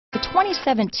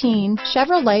2017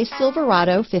 Chevrolet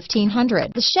Silverado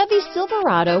 1500. The Chevy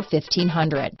Silverado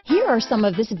 1500. Here are some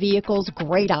of this vehicle's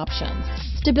great options: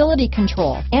 stability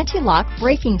control, anti-lock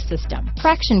braking system,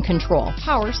 traction control,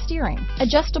 power steering,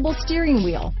 adjustable steering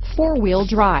wheel, four-wheel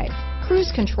drive,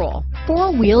 cruise control,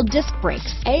 four-wheel disc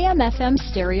brakes, AM/FM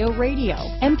stereo radio,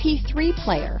 MP3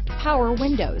 player, power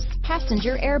windows,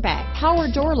 passenger airbag,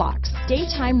 power door locks,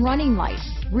 daytime running lights,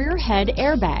 rear head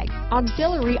airbag,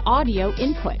 auxiliary audio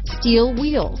input, steel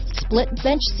wheels, split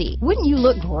bench seat. Wouldn't you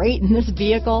look great in this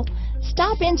vehicle?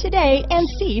 Stop in today and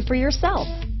see for yourself.